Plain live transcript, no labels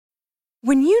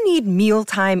When you need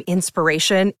mealtime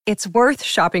inspiration, it's worth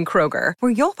shopping Kroger,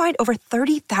 where you'll find over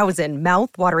 30,000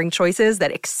 mouth-watering choices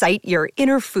that excite your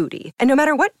inner foodie. And no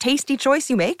matter what tasty choice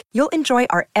you make, you'll enjoy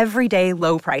our everyday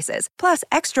low prices, plus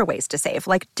extra ways to save,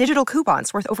 like digital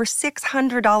coupons worth over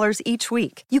 $600 each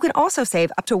week. You can also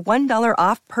save up to $1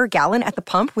 off per gallon at the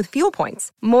pump with fuel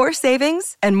points. More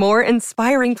savings and more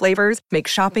inspiring flavors make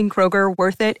shopping Kroger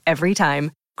worth it every time.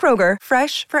 Kroger,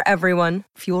 fresh for everyone.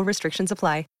 Fuel restrictions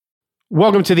apply.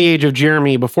 Welcome to the Age of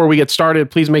Jeremy. Before we get started,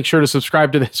 please make sure to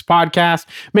subscribe to this podcast.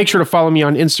 Make sure to follow me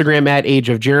on Instagram at Age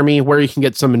of Jeremy, where you can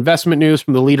get some investment news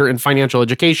from the leader in financial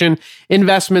education,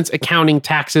 investments, accounting,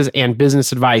 taxes, and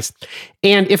business advice.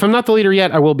 And if I'm not the leader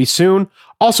yet, I will be soon.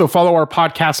 Also, follow our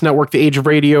podcast network, The Age of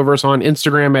Radioverse, on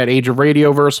Instagram at Age of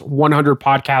Radioverse, 100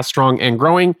 podcasts strong and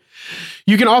growing.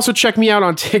 You can also check me out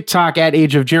on TikTok at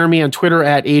Age of Jeremy, on Twitter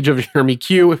at Age of Jeremy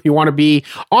Q. If you want to be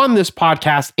on this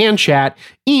podcast and chat,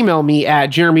 email me at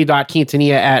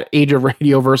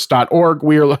jeremy.quintanilla@ageofradioverse.org.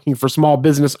 We are looking for small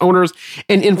business owners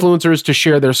and influencers to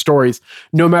share their stories.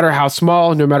 No matter how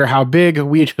small, no matter how big,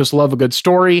 we just love a good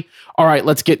story. All right,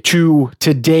 let's get to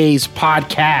today's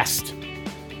podcast.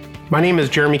 My name is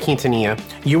Jeremy Quintanilla.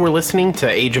 You are listening to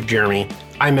Age of Jeremy.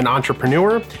 I'm an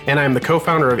entrepreneur, and I'm the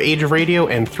co-founder of Age of Radio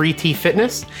and 3T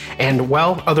Fitness, and,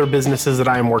 well, other businesses that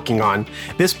I am working on.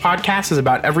 This podcast is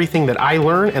about everything that I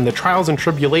learn and the trials and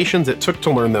tribulations it took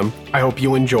to learn them. I hope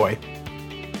you enjoy.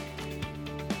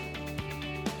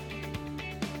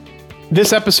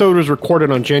 This episode was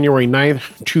recorded on January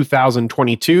 9th,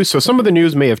 2022, so some of the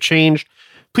news may have changed.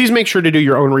 Please make sure to do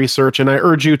your own research, and I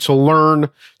urge you to learn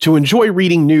to enjoy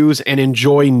reading news and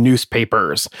enjoy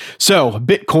newspapers. So,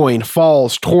 Bitcoin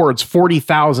falls towards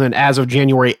 40,000 as of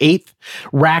January 8th,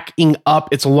 racking up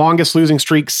its longest losing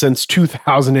streak since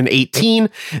 2018.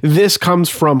 This comes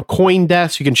from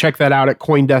CoinDesk. You can check that out at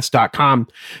coindesk.com.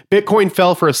 Bitcoin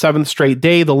fell for a seventh straight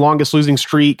day, the longest losing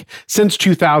streak since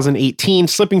 2018,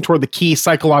 slipping toward the key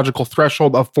psychological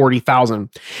threshold of 40,000.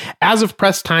 As of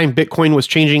press time, Bitcoin was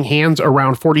changing hands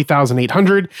around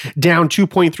 40,800, down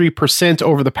 2.3%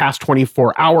 over the past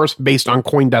 24 hours based on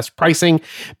CoinDesk pricing.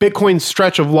 Bitcoin's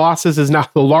stretch of losses is now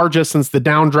the largest since the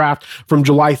downdraft from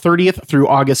July 30th through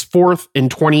August 4th in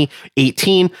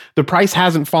 2018. The price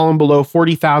hasn't fallen below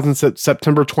 40,000 since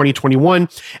September 2021,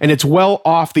 and it's well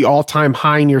off the all-time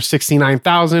high near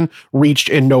 69,000 reached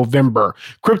in November.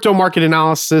 Crypto market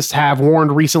analysts have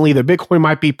warned recently that Bitcoin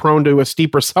might be prone to a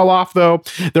steeper sell-off, though.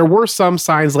 There were some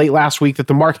signs late last week that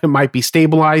the market might be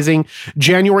stabilizing.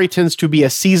 January tends to be a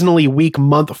seasonally weak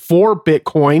month for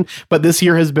Bitcoin, but this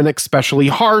year has been especially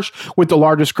harsh, with the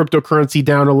largest cryptocurrency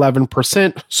down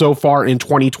 11% so far in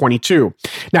 2022.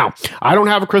 Now, I don't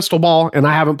have a crystal ball, and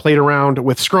I haven't played around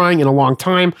with scrying in a long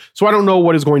time, so I don't know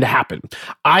what is going to happen.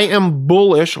 I am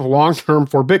bullish long-term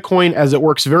for Bitcoin, as it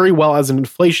works very well as an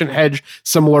inflation hedge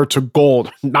similar to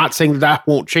gold. Not saying that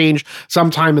won't change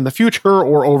sometime in the future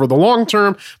or over the long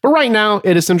term, but right now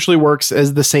it essentially works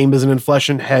as the same as an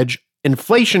inflation hedge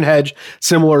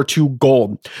similar to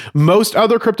gold. Most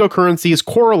other cryptocurrencies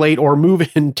correlate or move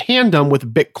in tandem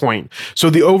with Bitcoin. So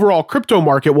the overall crypto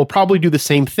market will probably do the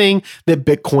same thing that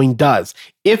Bitcoin does.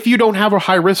 If you don't have a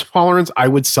high risk tolerance, I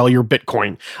would sell your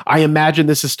Bitcoin. I imagine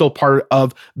this is still part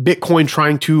of Bitcoin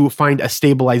trying to find a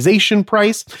stabilization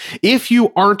price. If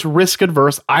you aren't risk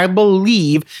adverse, I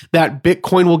believe that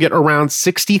Bitcoin will get around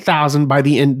 60,000 by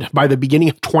the beginning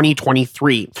of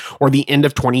 2023 or the end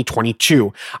of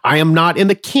 2022. I am not in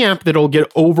the camp that it'll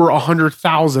get over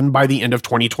 100,000 by the end of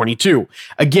 2022.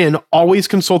 Again, always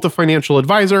consult a financial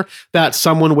advisor. That's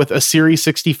someone with a Series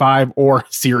 65 or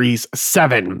Series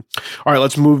 7. All right,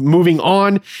 let's moving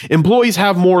on. Employees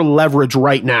have more leverage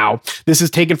right now. This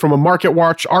is taken from a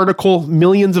MarketWatch article.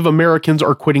 Millions of Americans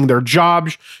are quitting their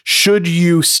jobs. Should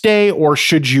you stay or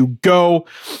should you go?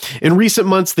 In recent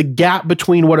months, the gap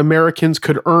between what Americans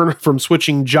could earn from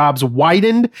switching jobs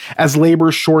widened as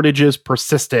labor shortages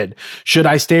persisted. Should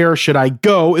I stay or should I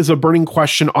go is a burning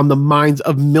question on the minds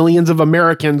of millions of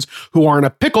Americans who are in a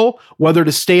pickle, whether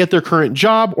to stay at their current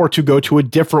job or to go to a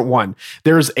different one.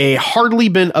 There's hardly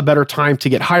been a better time to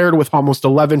get hired, with almost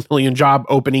 11 million job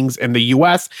openings in the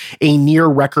US, a near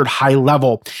record high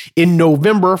level. In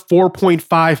November,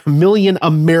 4.5 million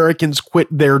Americans quit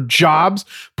their jobs,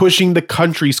 pushing the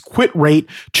country's quit rate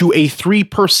to a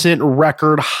 3%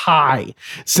 record high.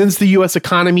 Since the US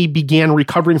economy began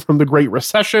recovering from the Great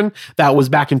Recession, that was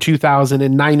back in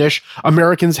 2009-ish,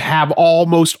 Americans have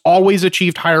almost always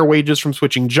achieved higher wages from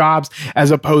switching jobs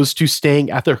as opposed to staying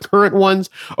at their current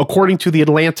ones. According to the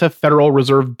Atlanta Federal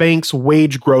Reserve Bank's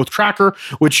wage growth tracker,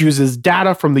 which uses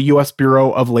data from the U.S.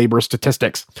 Bureau of Labor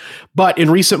Statistics. But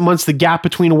in recent months, the gap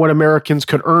between what Americans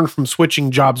could earn from switching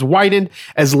jobs widened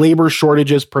as labor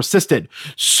shortages persisted.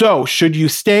 So, should you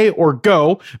stay or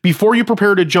go? Before you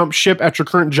prepare to jump ship at your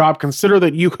current job, consider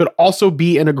that you could also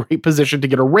be in a great position to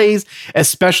get a raise,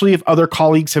 especially if other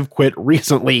colleagues have quit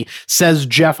recently, says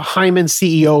Jeff Hyman,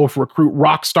 CEO of Recruit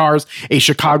Rockstars, a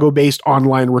Chicago-based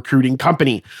online recruiting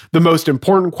company. The most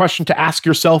important question to ask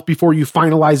yourself before you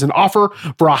finalize an offer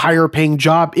for a higher paying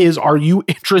job is, are you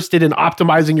interested in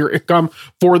optimizing your income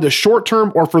for the short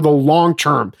term or for the long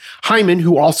term? Hyman,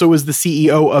 who also is the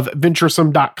CEO of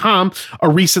Venturesome.com, a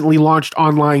recently launched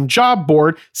online job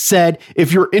board, said,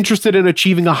 if you're interested in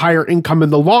achieving a higher income in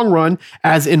the long run,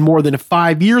 as in more than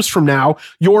 5 years from now,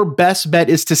 your best bet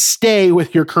is to stay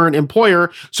with your current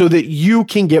employer so that you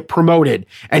can get promoted.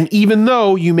 And even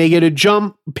though you may get a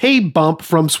pay bump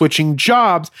from switching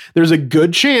jobs, there's a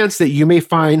good chance that you may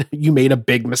find you made a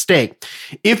big mistake.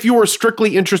 If you are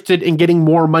strictly interested in getting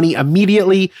more money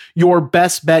immediately, your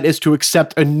best bet is to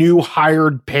accept a new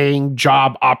higher paying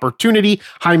job opportunity,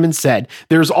 Hyman said.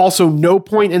 There's also no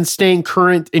point in staying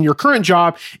current in your current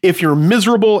job if you're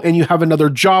miserable and you have another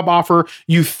job offer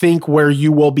you think where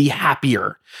you will be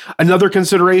happier. Another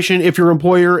consideration if your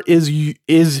employer is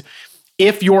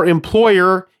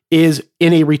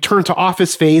in a return to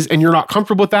office phase and you're not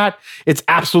comfortable with that, it's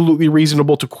absolutely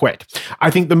reasonable to quit.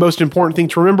 I think the most important thing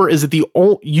to remember is that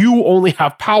you only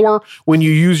have power when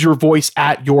you use your voice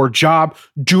at your job.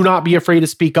 Do not be afraid to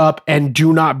speak up, and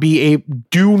do not be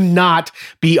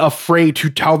afraid to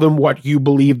tell them what you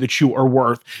believe that you are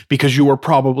worth, because you are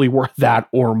probably worth that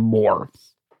or more.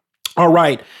 All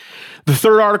right. The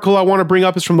third article I want to bring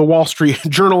up is from the Wall Street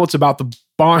Journal. It's about the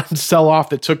bond sell-off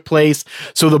that took place.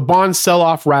 So the bond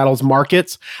sell-off rattles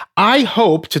markets. I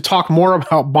hope to talk more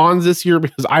about bonds this year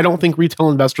because I don't think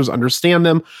retail investors understand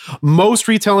them. Most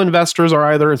retail investors are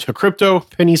either into crypto,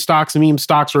 penny stocks, meme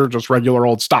stocks, or just regular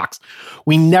old stocks.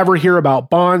 We never hear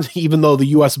about bonds, even though the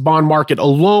US bond market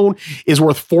alone is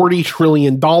worth $40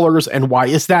 trillion. And why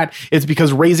is that? It's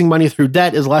because raising money through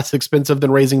debt is less expensive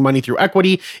than raising money through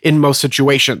equity in most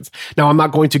situations. Now, I'm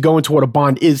not going to go into what a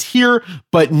bond is here,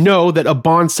 but know that a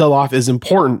bond sell-off is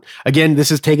important. Again,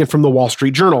 this is taken from the Wall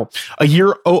Street Journal. A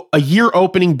year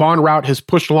opening bond rout has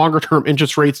pushed longer-term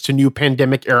interest rates to new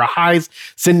pandemic-era highs,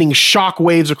 sending shock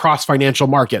waves across financial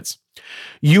markets.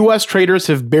 U.S. traders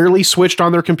have barely switched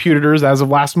on their computers as of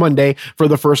last Monday for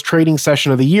the first trading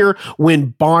session of the year when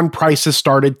bond prices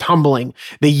started tumbling.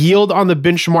 The yield on the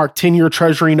benchmark 10-year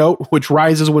Treasury note, which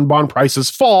rises when bond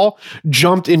prices fall,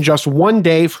 jumped in just one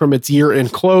day from its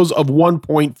year-end close of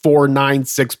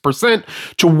 1.496%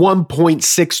 to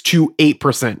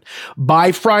 1.628%.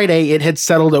 By Friday, it had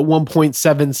settled at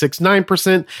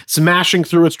 1.769%, smashing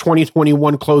through its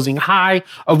 2021 closing high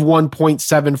of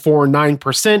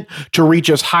 1.749% to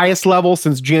reach its highest level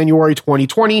since January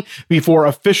 2020, before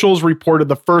officials reported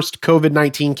the first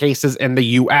COVID-19 cases in the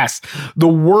U.S. The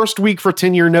worst week for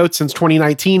 10-year notes since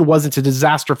 2019 wasn't a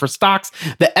disaster for stocks.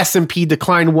 The S&P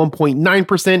declined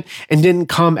 1.9% and didn't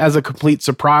come as a complete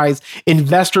surprise.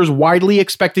 Investors widely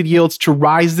expected yields to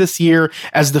rise this year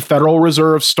as the Federal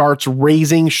Reserve starts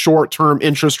raising short-term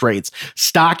interest rates.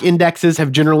 Stock indexes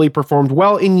have generally performed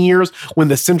well in years when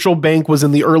the central bank was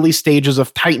in the early stages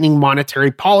of tightening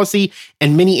monetary policy,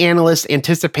 and many analysts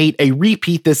anticipate a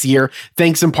repeat this year,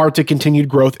 thanks in part to continued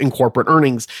growth in corporate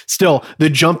earnings. Still, the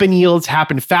jump in yields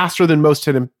happened faster than most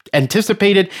had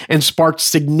anticipated and sparked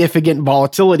significant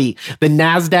volatility. The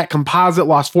NASDAQ Composite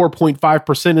lost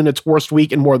 4.5% in its worst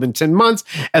week in more than 10 months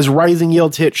as rising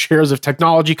yields hit shares of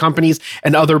technology companies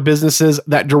and other businesses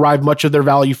that derive much of their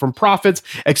value from profits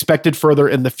expected further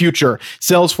in the future.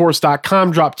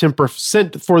 Salesforce.com dropped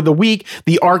 10% for the week.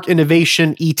 The ARK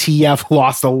Innovation ETF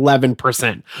lost 11%.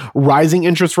 Rising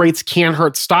interest rates can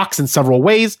hurt stocks in several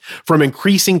ways, from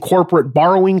increasing corporate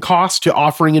borrowing costs to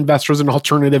offering investors an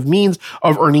alternative means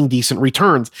of earning decent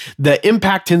returns. The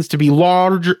impact tends to be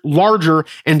larger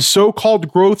in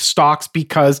so-called growth stocks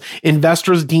because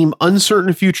investors deem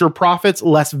uncertain future profits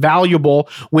less valuable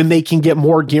when they can get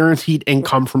more guaranteed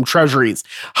income from treasuries.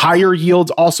 Higher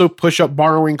yields also push up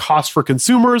borrowing costs for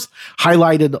consumers,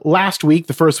 highlighted last week,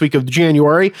 the first week of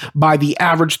January, by the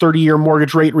average 30-year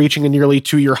mortgage rate reaching a near nearly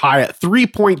 2-year high at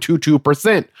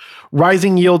 3.22%.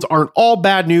 Rising yields aren't all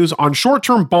bad news on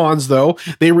short-term bonds, though.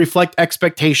 They reflect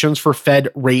expectations for Fed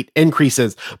rate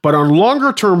increases. But on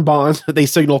longer-term bonds, they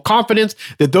signal confidence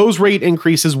that those rate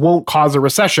increases won't cause a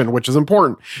recession, which is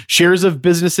important. Shares of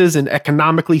businesses in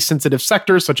economically sensitive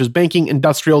sectors, such as banking,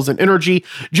 industrials, and energy,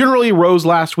 generally rose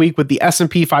last week, with the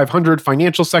S&P 500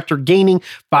 financial sector gaining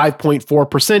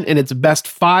 5.4% in its best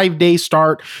 5-day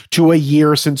start to a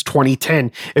year since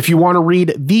 2010. If you want to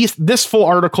read this full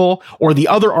article or the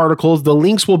other articles, the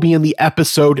links will be in the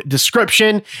episode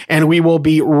description, and we will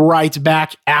be right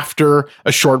back after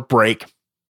a short break.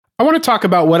 I want to talk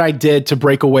about what I did to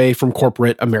break away from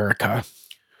corporate America.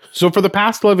 So for the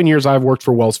past 11 years, I've worked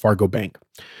for Wells Fargo Bank.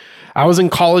 I was in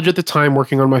college at the time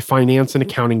working on my finance and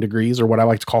accounting degrees, or what I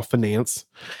like to call finance,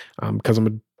 because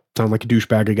sound like a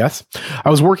douchebag, I guess.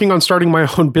 I was working on starting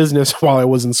my own business while I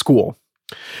was in school.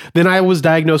 Then I was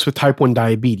diagnosed with type 1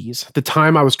 diabetes. At the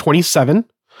time, I was 27.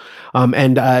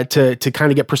 And to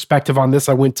kind of get perspective on this,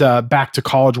 I went back to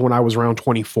college when I was around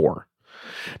 24.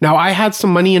 Now, I had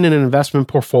some money in an investment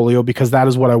portfolio because that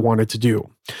is what I wanted to do.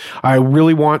 I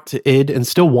really wanted and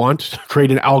still want to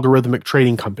create an algorithmic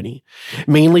trading company,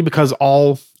 mainly because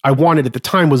all I wanted at the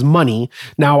time was money.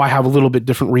 Now I have a little bit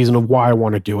different reason of why I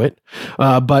want to do it.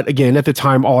 But again, at the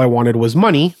time, all I wanted was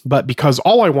money. But because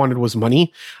all I wanted was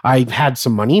money, I had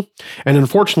some money. And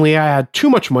unfortunately, I had too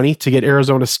much money to get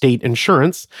Arizona State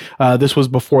insurance. This was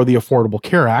before the Affordable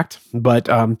Care Act. But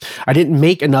I didn't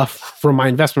make enough from my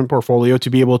investment portfolio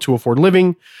to be able to afford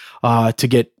living to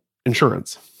get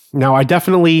insurance. Now, I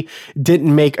definitely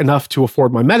didn't make enough to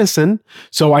afford my medicine,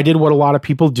 so I did what a lot of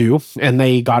people do, and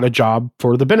they got a job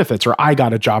for the benefits, or I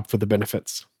got a job for the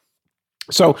benefits.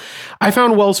 So I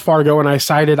found Wells Fargo, and I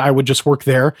decided I would just work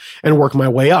there and work my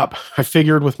way up. I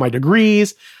figured with my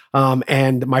degrees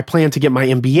and my plan to get my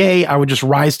MBA, I would just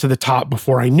rise to the top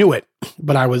before I knew it,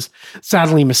 but I was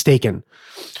sadly mistaken.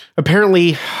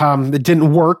 Apparently, it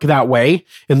didn't work that way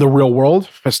in the real world.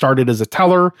 I started as a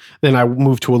teller, then I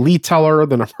moved to a lead teller,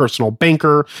 then a personal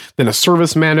banker, then a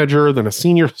service manager, then a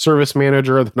senior service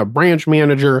manager, then a branch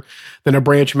manager at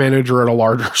a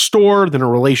larger store, then a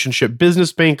relationship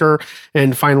business banker,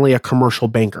 and finally a commercial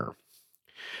banker.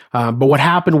 But what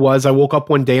happened was I woke up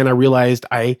one day and I realized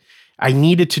I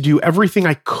needed to do everything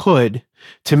I could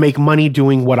to make money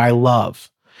doing what I love.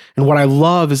 And what I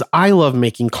love is I love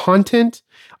making content,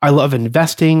 I love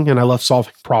investing, and I love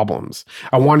solving problems.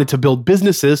 I wanted to build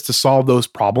businesses to solve those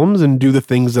problems and do the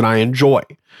things that I enjoy.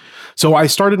 So I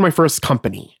started my first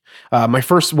company. I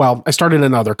started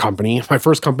another company. My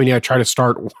first company I tried to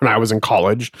start when I was in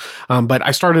college, but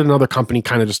I started another company,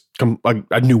 kind of just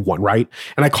a new one, right?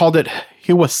 And I called it,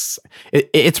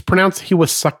 it's pronounced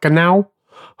Hiwasakanao.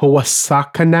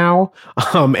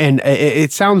 And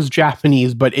it sounds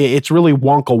Japanese, but it's really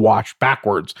Wonka Watch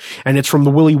backwards. And it's from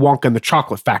the Willy Wonka and the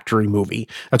Chocolate Factory movie.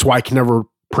 That's why I can never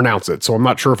pronounce it. So I'm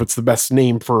not sure if it's the best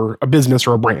name for a business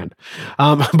or a brand.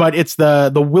 But it's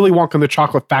the Willy Wonka and the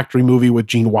Chocolate Factory movie with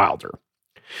Gene Wilder.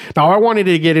 Now, I wanted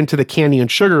to get into the candy and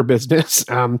sugar business,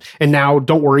 and now,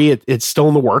 don't worry, it's still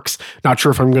in the works. Not sure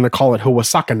if I'm going to call it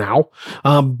Hiwasaka now,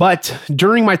 but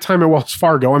during my time at Wells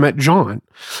Fargo, I met John,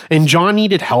 and John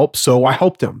needed help, so I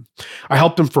helped him. I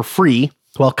helped him for free,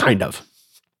 well, kind of.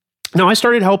 Now, I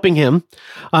started helping him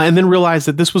and then realized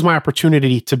that this was my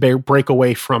opportunity to break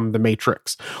away from the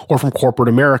matrix or from corporate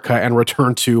America and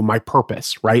return to my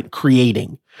purpose, right?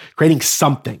 Creating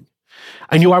something.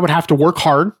 I knew I would have to work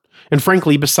hard. And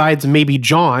frankly, besides maybe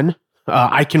John,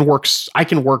 I can work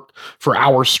for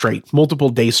hours straight, multiple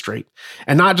days straight,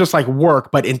 and not just like work,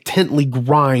 but intently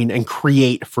grind and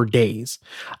create for days.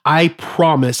 I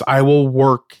promise I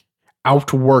will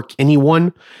outwork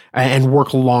anyone and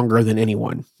work longer than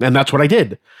anyone. And that's what I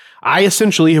did. I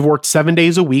essentially have worked 7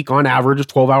 days a week on average of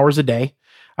 12 hours a day.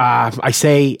 I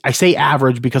say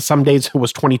average because some days it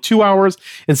was 22 hours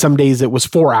and some days it was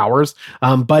 4 hours.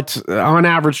 But on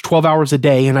average, 12 hours a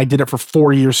day. And I did it for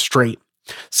 4 years straight,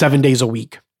 7 days a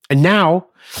week. And now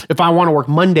if I want to work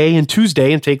Monday and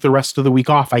Tuesday and take the rest of the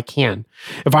week off, I can.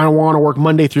 If I want to work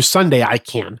Monday through Sunday, I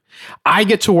can. I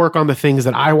get to work on the things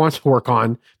that I want to work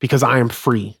on because I am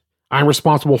free. I'm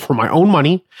responsible for my own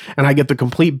money, and I get the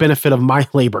complete benefit of my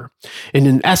labor. And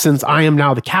in essence, I am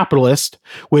now the capitalist,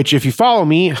 which if you follow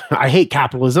me, I hate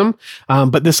capitalism,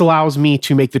 but this allows me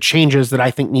to make the changes that I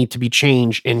think need to be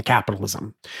changed in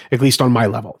capitalism, at least on my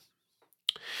level.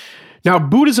 Now,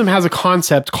 Buddhism has a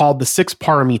concept called the 6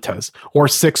 paramitas, or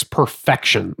 6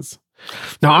 perfections.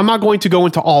 Now, I'm not going to go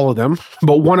into all of them,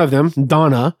 but one of them,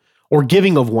 dana, or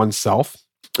giving of oneself,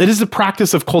 it is the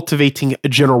practice of cultivating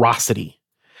generosity.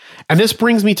 And this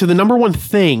brings me to the number one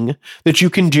thing that you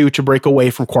can do to break away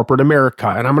from corporate America.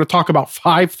 And I'm going to talk about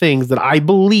 5 things that I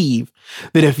believe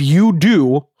that if you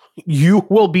do, you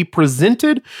will be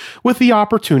presented with the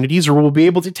opportunities, or will be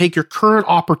able to take your current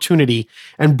opportunity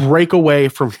and break away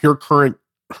from your current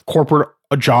corporate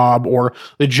job, or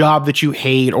the job that you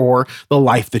hate, or the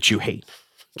life that you hate.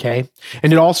 Okay.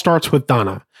 And it all starts with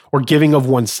dana, or giving of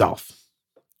oneself.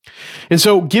 And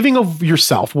so giving of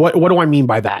yourself, what do I mean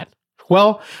by that?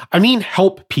 Well, I mean,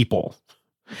 help people.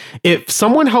 If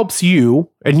someone helps you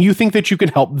and you think that you can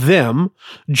help them,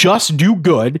 just do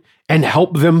good and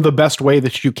help them the best way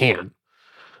that you can.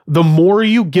 The more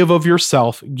you give of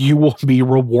yourself, you will be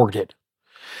rewarded.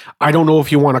 I don't know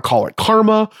if you want to call it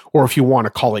karma or if you want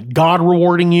to call it God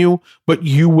rewarding you, but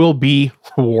you will be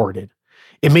rewarded.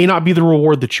 It may not be the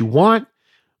reward that you want,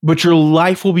 but your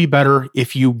life will be better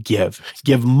if you give.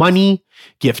 Give money,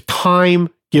 give time,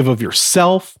 give of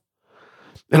yourself.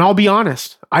 And I'll be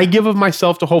honest, I give of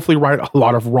myself to hopefully right a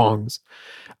lot of wrongs.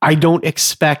 I don't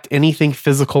expect anything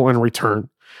physical in return.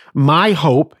 My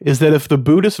hope is that if the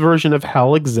Buddhist version of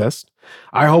hell exists,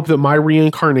 I hope that my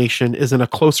reincarnation is in a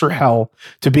closer hell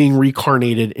to being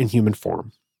reincarnated in human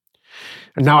form.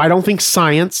 And now, I don't think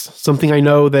science, something I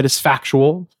know that is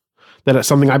factual, that is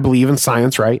something I believe in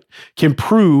science, right, can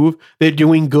prove that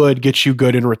doing good gets you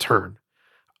good in return.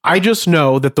 I just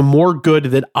know that the more good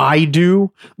that I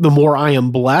do, the more I am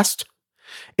blessed,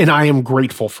 and I am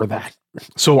grateful for that.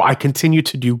 So I continue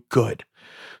to do good.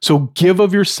 So give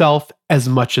of yourself as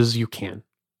much as you can.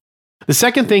 The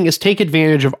second thing is take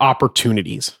advantage of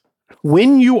opportunities.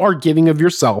 When you are giving of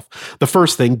yourself, the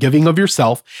first thing, giving of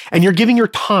yourself, and you're giving your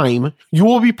time, you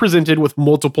will be presented with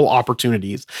multiple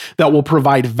opportunities that will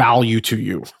provide value to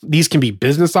you. These can be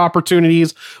business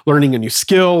opportunities, learning a new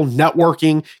skill,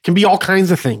 networking, can be all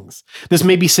kinds of things. This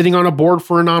may be sitting on a board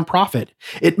for a nonprofit.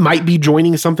 It might be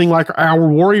joining something like our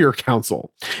Warrior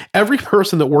Council. Every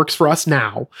person that works for us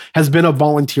now has been a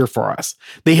volunteer for us.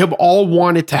 They have all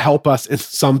wanted to help us in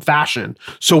some fashion,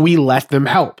 so we let them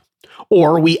help.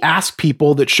 Or we ask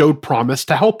people that showed promise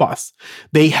to help us.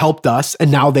 They helped us, and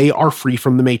now they are free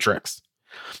from the matrix.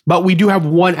 But we do have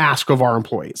one ask of our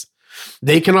employees.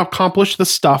 They can accomplish the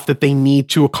stuff that they need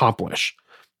to accomplish.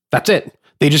 That's it.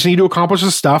 They just need to accomplish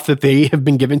the stuff that they have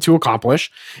been given to accomplish.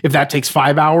 If that takes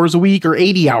 5 hours a week or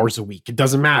 80 hours a week, it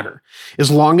doesn't matter. As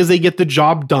long as they get the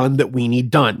job done that we need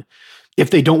done. If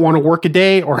they don't want to work a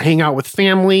day or hang out with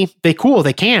family, they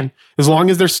can. As long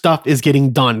as their stuff is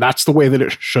getting done. That's the way that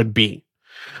it should be.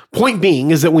 Point being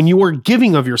is that when you are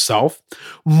giving of yourself,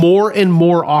 more and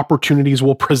more opportunities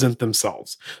will present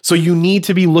themselves. So you need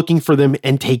to be looking for them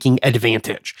and taking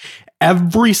advantage.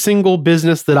 Every single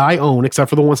business that I own, except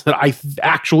for the ones that I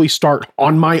actually start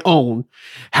on my own,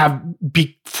 have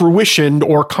fruitioned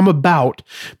or come about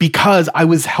because I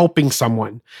was helping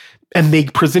someone. And they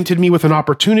presented me with an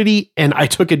opportunity, and I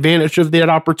took advantage of that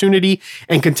opportunity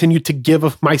and continued to give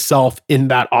of myself in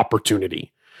that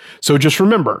opportunity. So just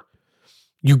remember,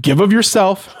 you give of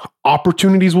yourself,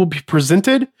 opportunities will be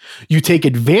presented, you take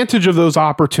advantage of those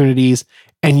opportunities,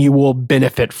 and you will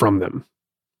benefit from them.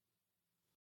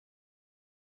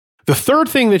 The third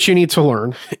thing that you need to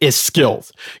learn is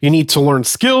skills. You need to learn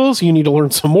skills, you need to learn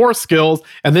some more skills,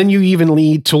 and then you even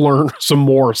need to learn some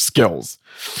more skills.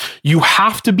 You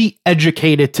have to be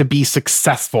educated to be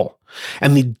successful.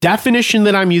 And the definition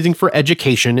that I'm using for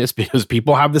education is because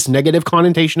people have this negative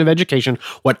connotation of education.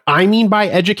 What I mean by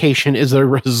education is the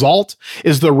result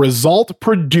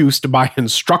produced by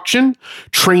instruction,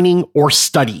 training, or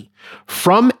study.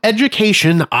 From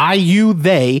education,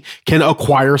 they can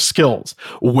acquire skills.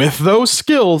 With those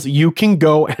skills, you can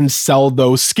go and sell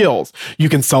those skills. You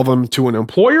can sell them to an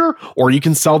employer, or you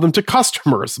can sell them to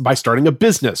customers by starting a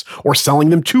business, or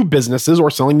selling them to businesses, or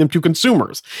selling them to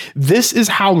consumers. This is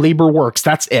how labor works.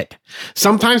 That's it.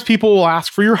 Sometimes people will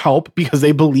ask for your help because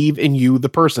they believe in you, the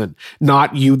person,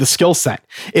 not you, the skill set.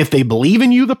 If they believe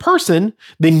in you, the person,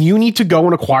 then you need to go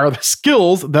and acquire the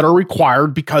skills that are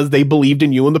required because they believed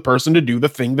in you and the person to do the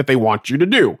thing that they want you to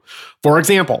do. For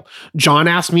example, John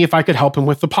asked me if I could help him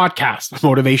with the podcast,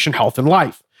 Motivation, Health, and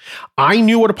Life. I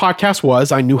knew what a podcast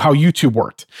was. I knew how YouTube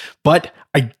worked, but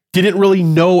I didn't really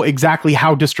know exactly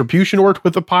how distribution worked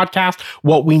with the podcast,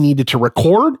 what we needed to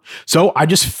record. So I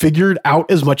just figured out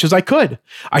as much as I could.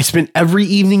 I spent every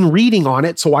evening reading on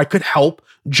it so I could help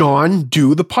John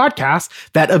do the podcast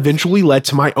that eventually led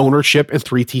to my ownership in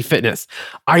 3T Fitness.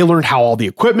 I learned how all the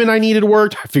equipment I needed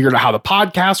worked. I figured out how the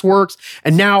podcast works.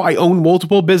 And now I own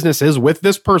multiple businesses with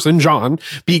this person, John,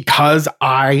 because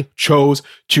I chose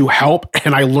to help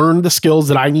and I learned the skills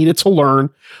that I needed to learn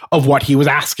of what he was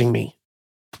asking me.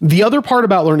 The other part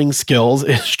about learning skills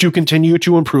is to continue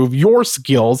to improve your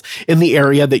skills in the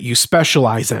area that you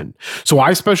specialize in. So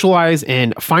I specialize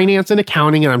in finance and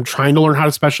accounting, and I'm trying to learn how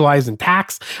to specialize in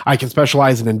tax. I can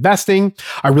specialize in investing.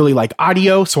 I really like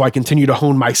audio, so I continue to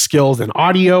hone my skills in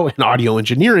audio and audio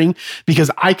engineering because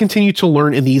I continue to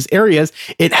learn in these areas.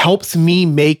 It helps me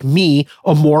make me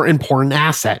a more important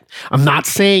asset. I'm not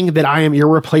saying that I am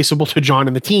irreplaceable to John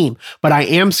and the team, but I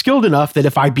am skilled enough that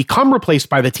if I become replaced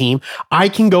by the team, I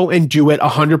can go and do it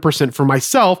 100% for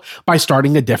myself by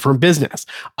starting a different business.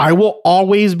 I will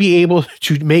always be able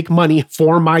to make money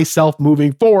for myself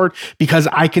moving forward because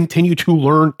I continue to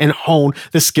learn and hone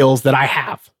the skills that I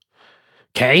have.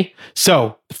 Okay?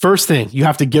 So, the first thing, you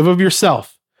have to give of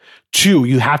yourself. 2,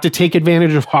 you have to take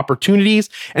advantage of opportunities.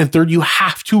 And 3, you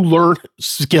have to learn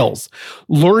skills,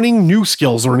 learning new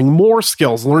skills, learning more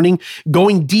skills,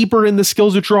 going deeper in the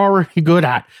skills that you're already good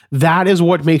at. That is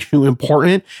what makes you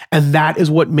important. And that is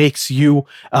what makes you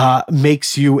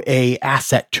a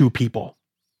asset to people.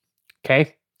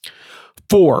 Okay.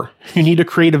 4, you need to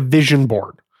create a vision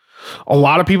board. A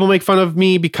lot of people make fun of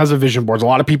me because of vision boards. A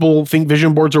lot of people think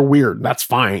vision boards are weird. That's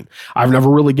fine. I've never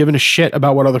really given a shit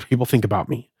about what other people think about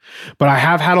me. But I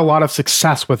have had a lot of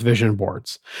success with vision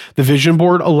boards. The vision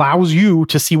board allows you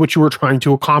to see what you are trying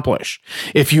to accomplish.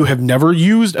 If you have never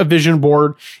used a vision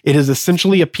board, it is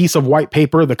essentially a piece of white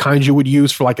paper, the kind you would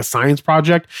use for like a science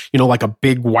project, like a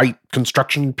big white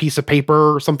construction piece of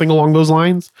paper or something along those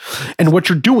lines. And what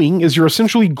you're doing is you're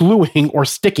essentially gluing or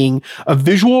sticking a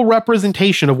visual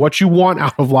representation of what you want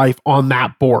out of life on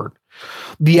that board.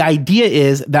 The idea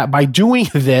is that by doing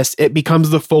this, it becomes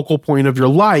the focal point of your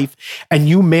life and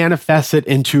you manifest it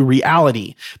into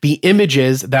reality. The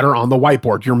images that are on the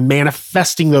whiteboard, you're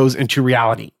manifesting those into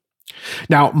reality.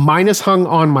 Now, mine is hung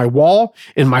on my wall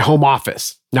in my home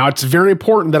office. Now, it's very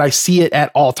important that I see it at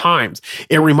all times.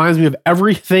 It reminds me of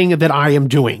everything that I am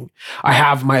doing. I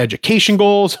have my education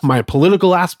goals, my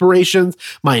political aspirations,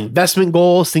 my investment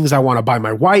goals, things I want to buy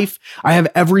my wife. I have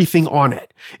everything on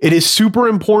it. It is super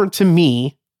important to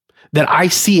me that I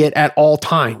see it at all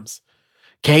times.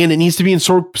 Okay. And it needs to be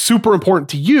super important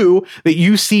to you that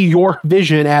you see your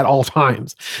vision at all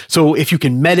times. So if you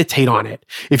can meditate on it,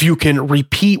 if you can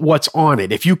repeat what's on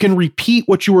it, if you can repeat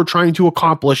what you are trying to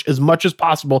accomplish as much as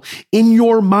possible in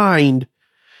your mind,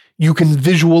 you can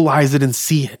visualize it and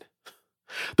see it.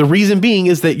 The reason being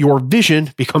is that your vision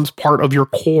becomes part of your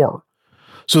core.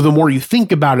 So the more you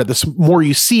think about it, the more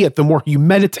you see it, the more you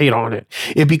meditate on it.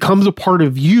 It becomes a part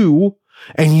of you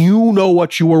and you know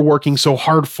what you are working so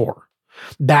hard for.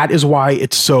 That is why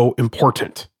it's so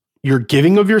important. You're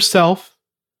giving of yourself,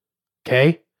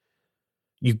 okay?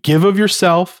 You give of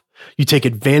yourself. You take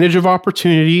advantage of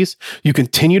opportunities. You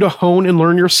continue to hone and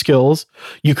learn your skills.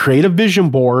 You create a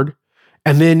vision board,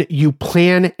 and then you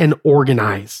plan and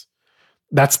organize.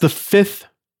 That's the 5th,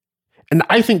 and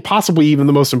I think possibly even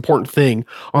the most important thing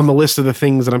on the list of the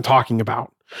things that I'm talking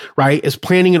about, right? Is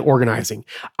planning and organizing.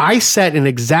 I set an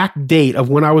exact date of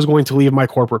when I was going to leave my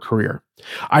corporate career.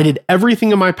 I did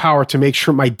everything in my power to make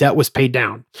sure my debt was paid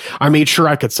down. I made sure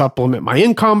I could supplement my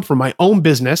income from my own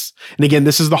business. And again,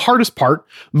 this is the hardest part.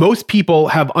 Most people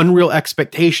have unreal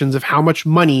expectations of how much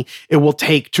money it will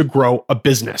take to grow a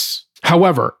business.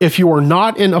 However, if you are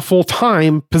not in a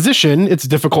full-time position, it's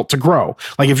difficult to grow.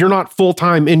 Like if you're not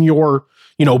full-time in your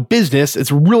business,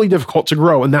 it's really difficult to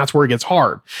grow, and that's where it gets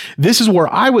hard. This is where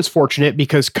I was fortunate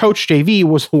because Coach JV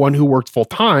was the one who worked full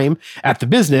time at the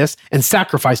business and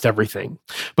sacrificed everything.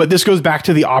 But this goes back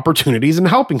to the opportunities and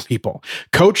helping people.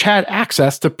 Coach had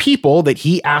access to people that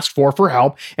he asked for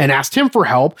help and asked him for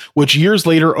help, which years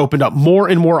later opened up more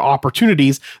and more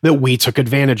opportunities that we took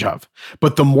advantage of.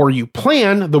 But the more you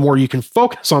plan, the more you can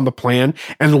focus on the plan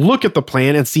and look at the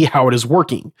plan and see how it is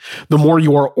working. The more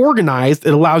you are organized,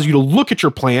 it allows you to look at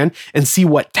your plan and see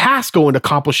what tasks go into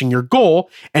accomplishing your goal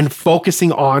and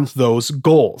focusing on those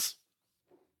goals.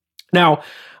 Now,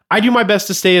 I do my best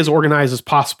to stay as organized as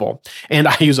possible, and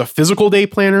I use a physical day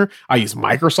planner, I use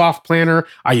Microsoft Planner,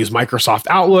 I use Microsoft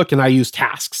Outlook, and I use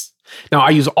Tasks. Now, I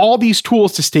use all these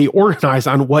tools to stay organized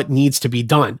on what needs to be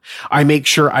done. I make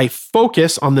sure I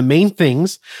focus on the main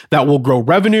things that will grow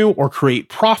revenue or create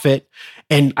profit,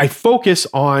 and I focus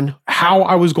on how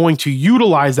I was going to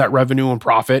utilize that revenue and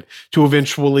profit to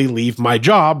eventually leave my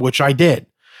job, which I did,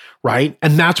 right?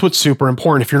 And that's what's super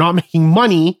important. If you're not making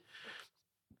money,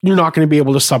 you're not going to be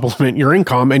able to supplement your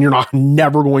income, and you're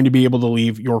never going to be able to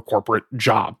leave your corporate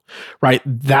job, right?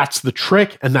 That's the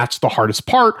trick, and that's the hardest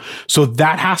part. So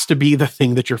that has to be the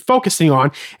thing that you're focusing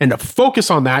on. And to focus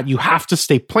on that, you have to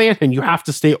stay planned and you have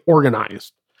to stay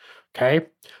organized. Okay.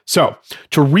 So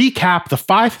to recap, the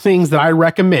 5 things that I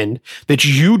recommend that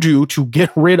you do to get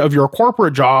rid of your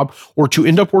corporate job or to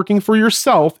end up working for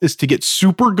yourself is to get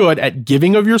super good at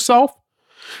giving of yourself,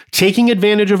 taking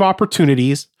advantage of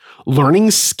opportunities,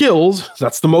 learning skills.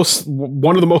 That's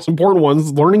one of the most important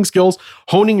ones, learning skills,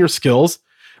 honing your skills,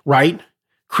 right?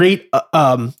 Create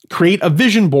a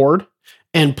vision board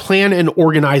and plan and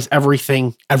organize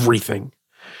everything.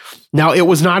 Now, it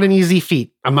was not an easy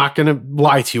feat. I'm not going to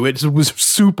lie to you. It was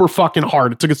super fucking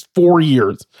hard. It took us 4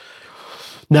 years.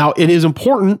 Now, it is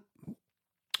important,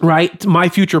 right? My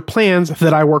future plans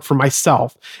that I work for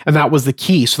myself. And that was the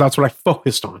key. So that's what I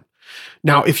focused on.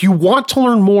 Now, if you want to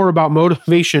learn more about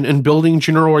motivation and building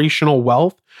generational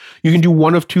wealth, you can do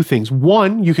one of 2 things.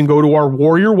 One, you can go to our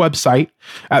Warrior website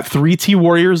at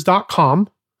 3twarriors.com.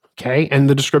 Okay. And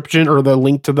the description or the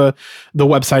link to the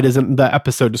website is in the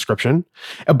episode description.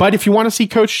 But if you want to see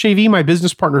Coach JV, my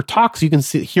business partner, talks, you can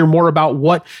hear more about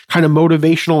what kind of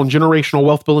motivational and generational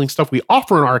wealth building stuff we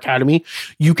offer in our academy.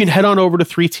 You can head on over to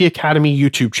 3T Academy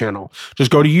YouTube channel.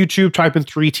 Just go to YouTube, type in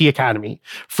 3T Academy.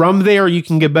 From there, you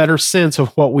can get a better sense of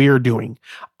what we are doing.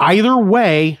 Either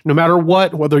way, no matter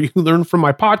what, whether you learn from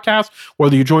my podcast,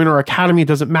 whether you join our academy, it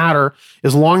doesn't matter.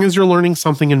 As long as you're learning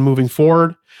something and moving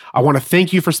forward, I want to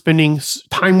thank you for spending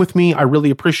time with me. I really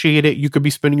appreciate it. You could be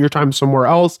spending your time somewhere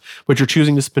else, but you're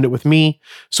choosing to spend it with me.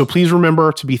 So please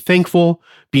remember to be thankful,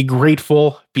 be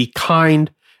grateful, be kind,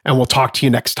 and we'll talk to you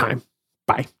next time.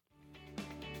 Bye.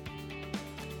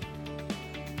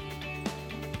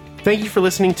 Thank you for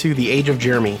listening to The Age of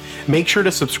Jeremy. Make sure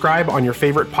to subscribe on your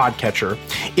favorite podcatcher.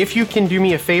 If you can do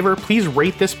me a favor, please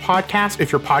rate this podcast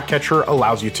if your podcatcher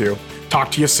allows you to. Talk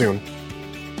to you soon.